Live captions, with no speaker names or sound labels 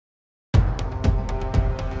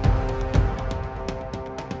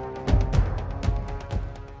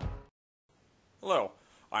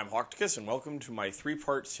I'm Hocticus, and welcome to my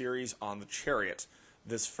three-part series on the Chariot.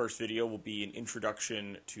 This first video will be an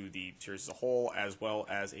introduction to the series as a whole, as well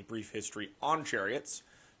as a brief history on Chariots.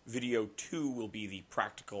 Video 2 will be the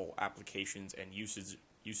practical applications and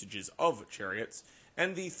usages of Chariots.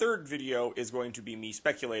 And the third video is going to be me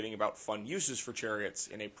speculating about fun uses for Chariots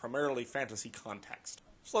in a primarily fantasy context.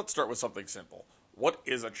 So let's start with something simple. What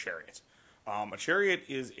is a Chariot? A chariot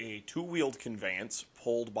is a two-wheeled conveyance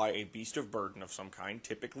pulled by a beast of burden of some kind,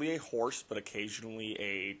 typically a horse, but occasionally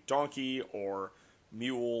a donkey or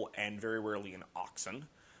mule, and very rarely an oxen.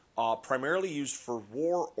 Primarily used for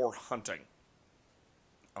war or hunting.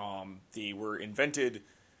 They were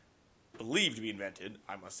believed to be invented,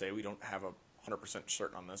 I must say. We don't have 100%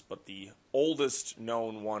 certain on this, but the oldest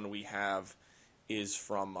known one we have is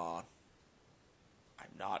from, I'm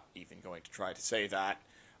not even going to try to say that,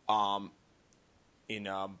 in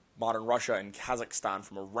modern Russia and Kazakhstan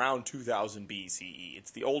from around 2000 BCE.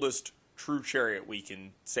 It's the oldest true chariot we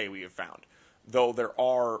can say we have found, though there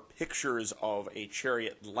are pictures of a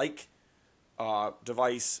chariot-like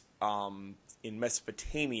device in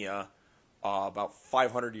Mesopotamia about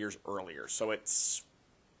 500 years earlier, so it's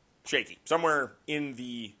shaky. Somewhere in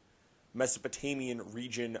the Mesopotamian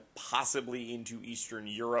region, possibly into Eastern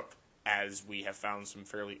Europe, as we have found some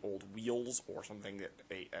fairly old wheels, or something that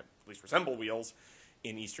they at least resemble wheels,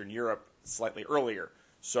 in Eastern Europe slightly earlier.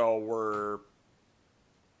 So we're a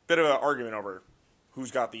bit of an argument over who's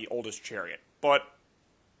got the oldest chariot. But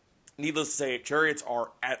needless to say, chariots are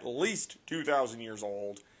at least 2,000 years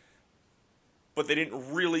old, but they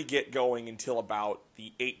didn't really get going until about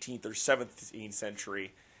the 18th or 17th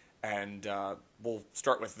century, and we'll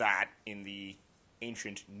start with that in the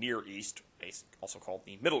ancient Near East, also called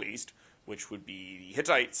the Middle East, which would be the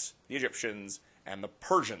Hittites, the Egyptians, and the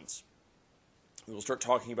Persians. We will start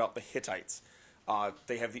talking about the Hittites.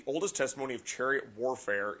 They have the oldest testimony of chariot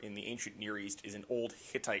warfare in the ancient Near East is an old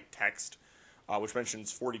Hittite text, which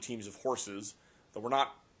mentions 40 teams of horses, though we're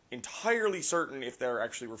not entirely certain if they're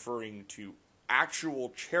actually referring to actual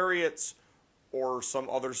chariots or some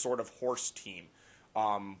other sort of horse team.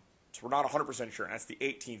 So we're not 100% sure, and that's the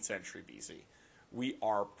 18th century BC. We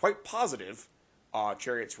are quite positive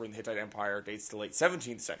chariots were in the Hittite Empire, dates to the late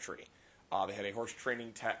 17th century. They had a horse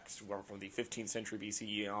training text from the 15th century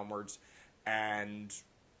BCE onwards, and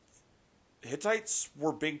Hittites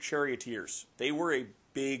were big charioteers. They were a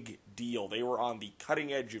big deal. They were on the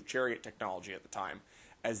cutting edge of chariot technology at the time,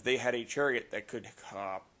 as they had a chariot that could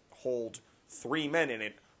hold 3 men in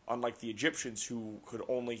it, unlike the Egyptians, who could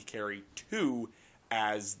only carry 2,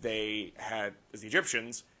 as the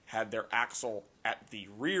Egyptians had their axle at the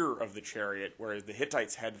rear of the chariot, whereas the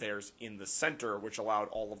Hittites had theirs in the center, which allowed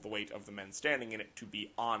all of the weight of the men standing in it to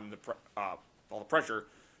be on all the pressure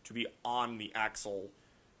to be on the axle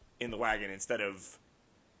in the wagon instead of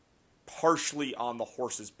partially on the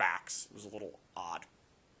horses' backs. It was a little odd.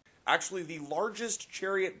 Actually, the largest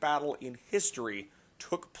chariot battle in history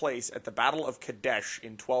took place at the Battle of Kadesh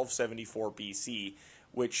in 1274 BC,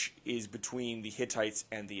 which is between the Hittites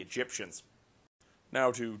and the Egyptians. Now,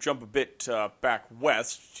 to jump a bit back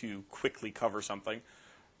west to quickly cover something,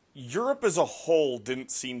 Europe as a whole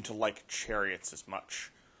didn't seem to like chariots as much.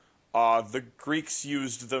 The Greeks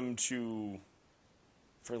used them to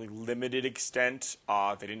a fairly limited extent.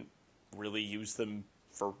 They didn't really use them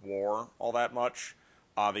for war all that much.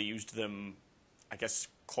 They used them, I guess,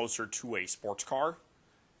 closer to a sports car.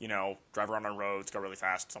 You know, drive around on roads, go really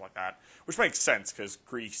fast, stuff like that. Which makes sense, because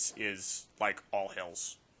Greece is like all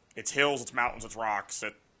hills. It's hills, it's mountains, it's rocks,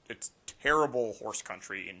 it's terrible horse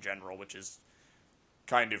country in general, which is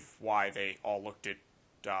kind of why they all looked at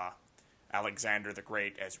Alexander the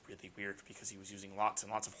Great as really weird, because he was using lots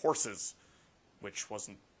and lots of horses, which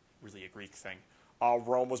wasn't really a Greek thing.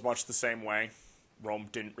 Rome was much the same way. Rome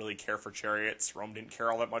didn't really care for chariots. Rome didn't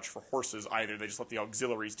care all that much for horses either. They just let the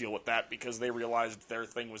auxiliaries deal with that because they realized their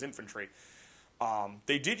thing was infantry.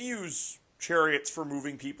 They did use chariots for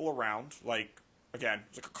moving people around, like, again,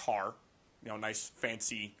 it's like a car, nice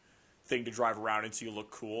fancy thing to drive around in so you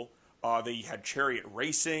look cool. They had chariot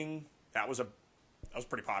racing. That was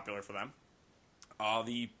pretty popular for them.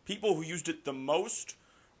 The people who used it the most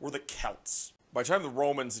were the Celts. By the time the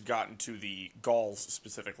Romans had gotten to the Gauls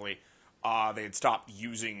specifically, they had stopped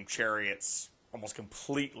using chariots almost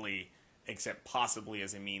completely, except possibly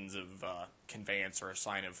as a means of conveyance or a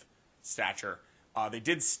sign of stature. They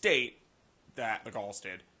did state that, the Gauls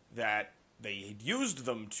did, that they had used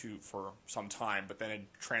them for some time, but then had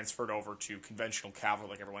transferred over to conventional cavalry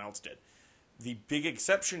like everyone else did. The big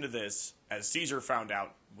exception to this, as Caesar found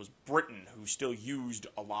out, was Britain, who still used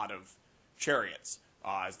a lot of chariots,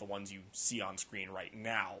 as the ones you see on screen right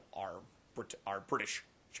now are British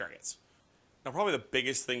chariots. Now, probably the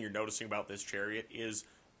biggest thing you're noticing about this chariot is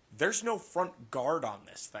there's no front guard on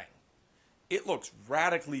this thing. It looks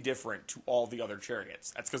radically different to all the other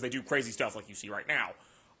chariots. That's because they do crazy stuff like you see right now.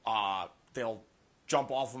 They'll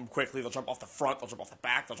jump off them quickly. They'll jump off the front. They'll jump off the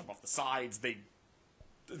back. They'll jump off the sides.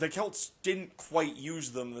 The Celts didn't quite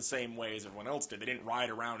use them the same way as everyone else did. They didn't ride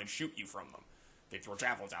around and shoot you from them. They'd throw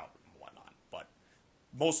javelins out and whatnot. But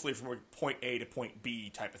mostly from point A to point B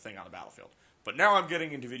type of thing on the battlefield. But now I'm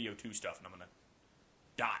getting into video 2 stuff, and I'm going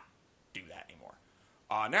to not do that anymore.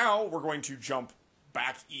 Now we're going to jump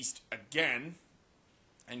back east again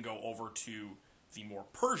and go over to the more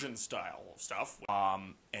Persian style of stuff,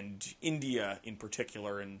 and India in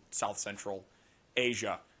particular, and South Central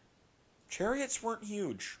Asia. Chariots weren't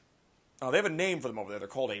huge. They have a name for them over there. They're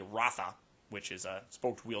called a ratha, which is a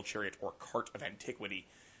spoked wheel chariot or cart of antiquity.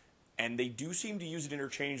 And they do seem to use it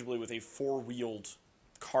interchangeably with a 4-wheeled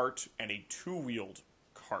cart and a 2-wheeled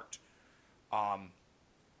cart.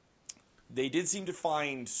 They did seem to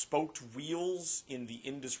find spoked wheels in the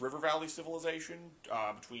Indus River Valley civilization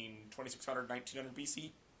between 2600 and 1900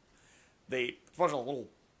 BC. It's a bunch of little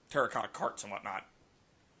terracotta carts and whatnot.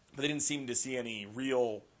 But they didn't seem to see any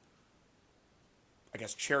real, I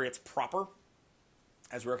guess, chariots proper,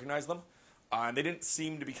 as we recognize them. And they didn't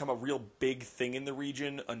seem to become a real big thing in the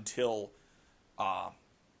region until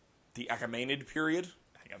the Achaemenid period.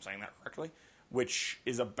 I think I'm saying that correctly. Which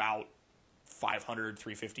is about 500,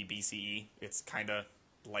 350 BCE. It's kind of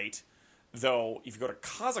late. Though, if you go to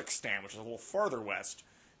Kazakhstan, which is a little farther west,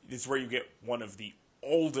 this is where you get one of the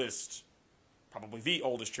oldest, probably the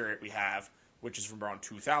oldest chariot we have, which is from around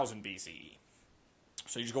 2000 BCE.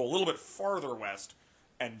 So you just go a little bit farther west,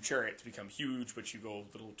 and chariots become huge, but you go a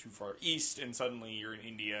little too far east, and suddenly you're in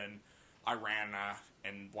India and Iran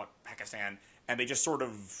and Pakistan, and they just sort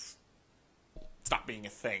of stop being a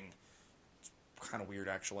thing. It's kind of weird,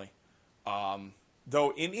 actually.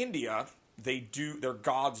 Though in India, their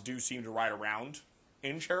gods do seem to ride around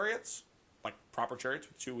in chariots, like proper chariots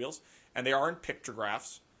with 2 wheels, and they are in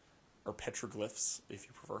pictographs, or petroglyphs, if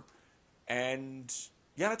you prefer. And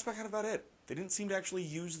yeah, that's kind of about it. They didn't seem to actually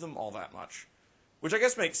use them all that much, which I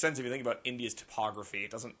guess makes sense if you think about India's topography.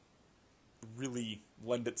 It doesn't really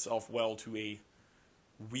lend itself well to a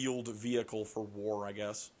wheeled vehicle for war, I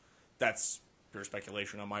guess. That's pure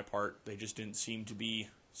speculation on my part. They just didn't seem to be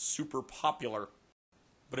super popular.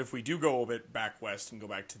 But if we do go a bit back west and go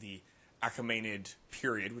back to the Achaemenid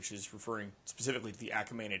period, which is referring specifically to the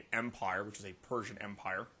Achaemenid Empire, which is a Persian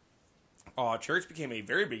empire, chariots became a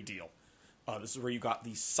very big deal. This is where you got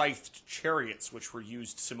the scythed chariots, which were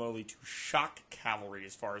used similarly to shock cavalry,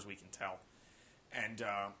 as far as we can tell. And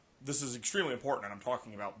this is extremely important, and I'm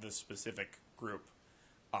talking about this specific group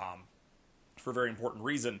for a very important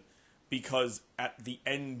reason, because at the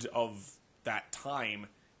end of that time,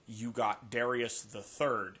 you got Darius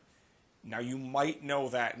III. Now, you might know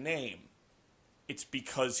that name. It's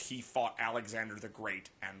because he fought Alexander the Great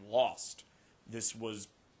and lost. This was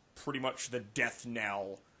pretty much the death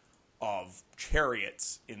knell of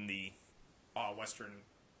chariots in the Western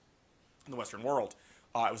world.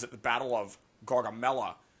 It was at the Battle of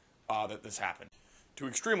Gaugamela that this happened. To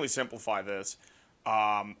extremely simplify this,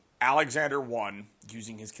 Alexander won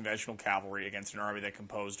using his conventional cavalry against an army that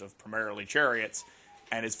composed of primarily chariots,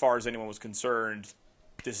 and as far as anyone was concerned,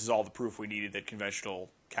 this is all the proof we needed that conventional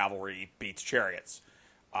cavalry beats chariots.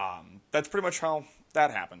 That's pretty much how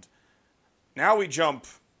that happened. Now we jump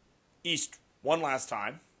east one last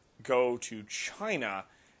time, go to China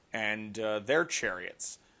and their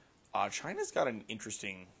chariots. China's got an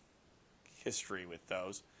interesting history with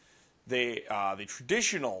those. The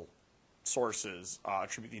traditional sources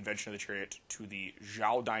attribute the invention of the chariot to the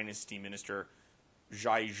Zhao dynasty minister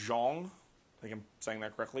Zhai Zhong. I think I'm saying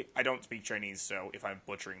that correctly. I don't speak Chinese, so if I'm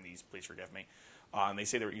butchering these, please forgive me. And they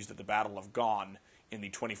say they were used at the Battle of Gan in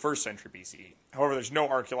the 21st century BCE. However, there's no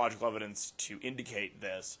archaeological evidence to indicate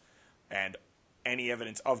this, and any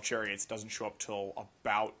evidence of chariots doesn't show up till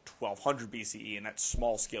about 1200 BCE, and that's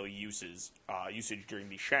small-scale usage during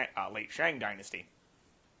the late Shang dynasty.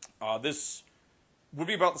 This would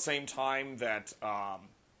be about the same time that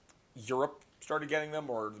Europe started getting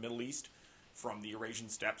them, or the Middle East, from the Eurasian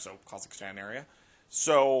steppe, so Kazakhstan area.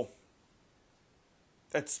 So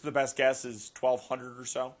that's the best guess, is 1200 or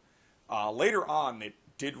so. Later on, it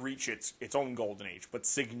did reach its own golden age, but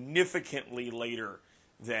significantly later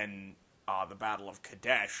than the Battle of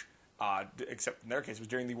Kadesh, except in their case, it was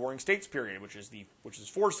during the Warring States period, which is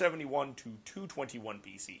 471 to 221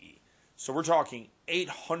 BCE. So we're talking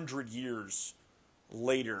 800 years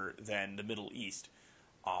later than the Middle East.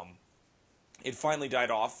 It finally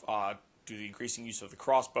died off due to the increasing use of the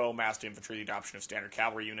crossbow, massed infantry, the adoption of standard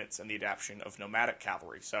cavalry units, and the adoption of nomadic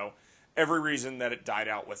cavalry. So every reason that it died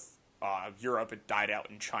out with Europe, it died out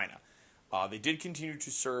in China. They did continue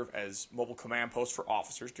to serve as mobile command posts for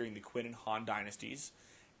officers during the Qin and Han dynasties,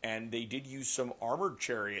 and they did use some armored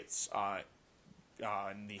chariots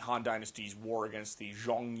in the Han dynasty's war against the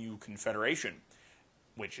Zhongyu Confederation,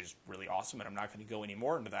 which is really awesome, and I'm not going to go any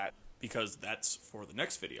more into that because that's for the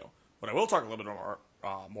next video. What I will talk a little bit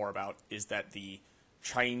more about is that the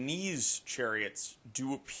Chinese chariots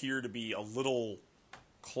do appear to be a little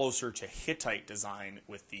closer to Hittite design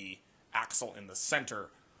with the axle in the center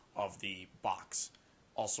of the box.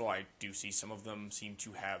 Also, I do see some of them seem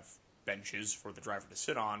to have benches for the driver to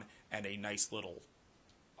sit on and a nice little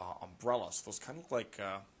umbrella. So those kind of look like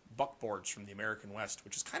buckboards from the American West,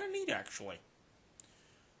 which is kind of neat, actually.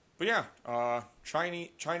 But yeah,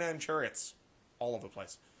 China and chariots all over the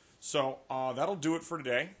place. So that'll do it for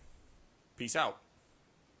today. Peace out.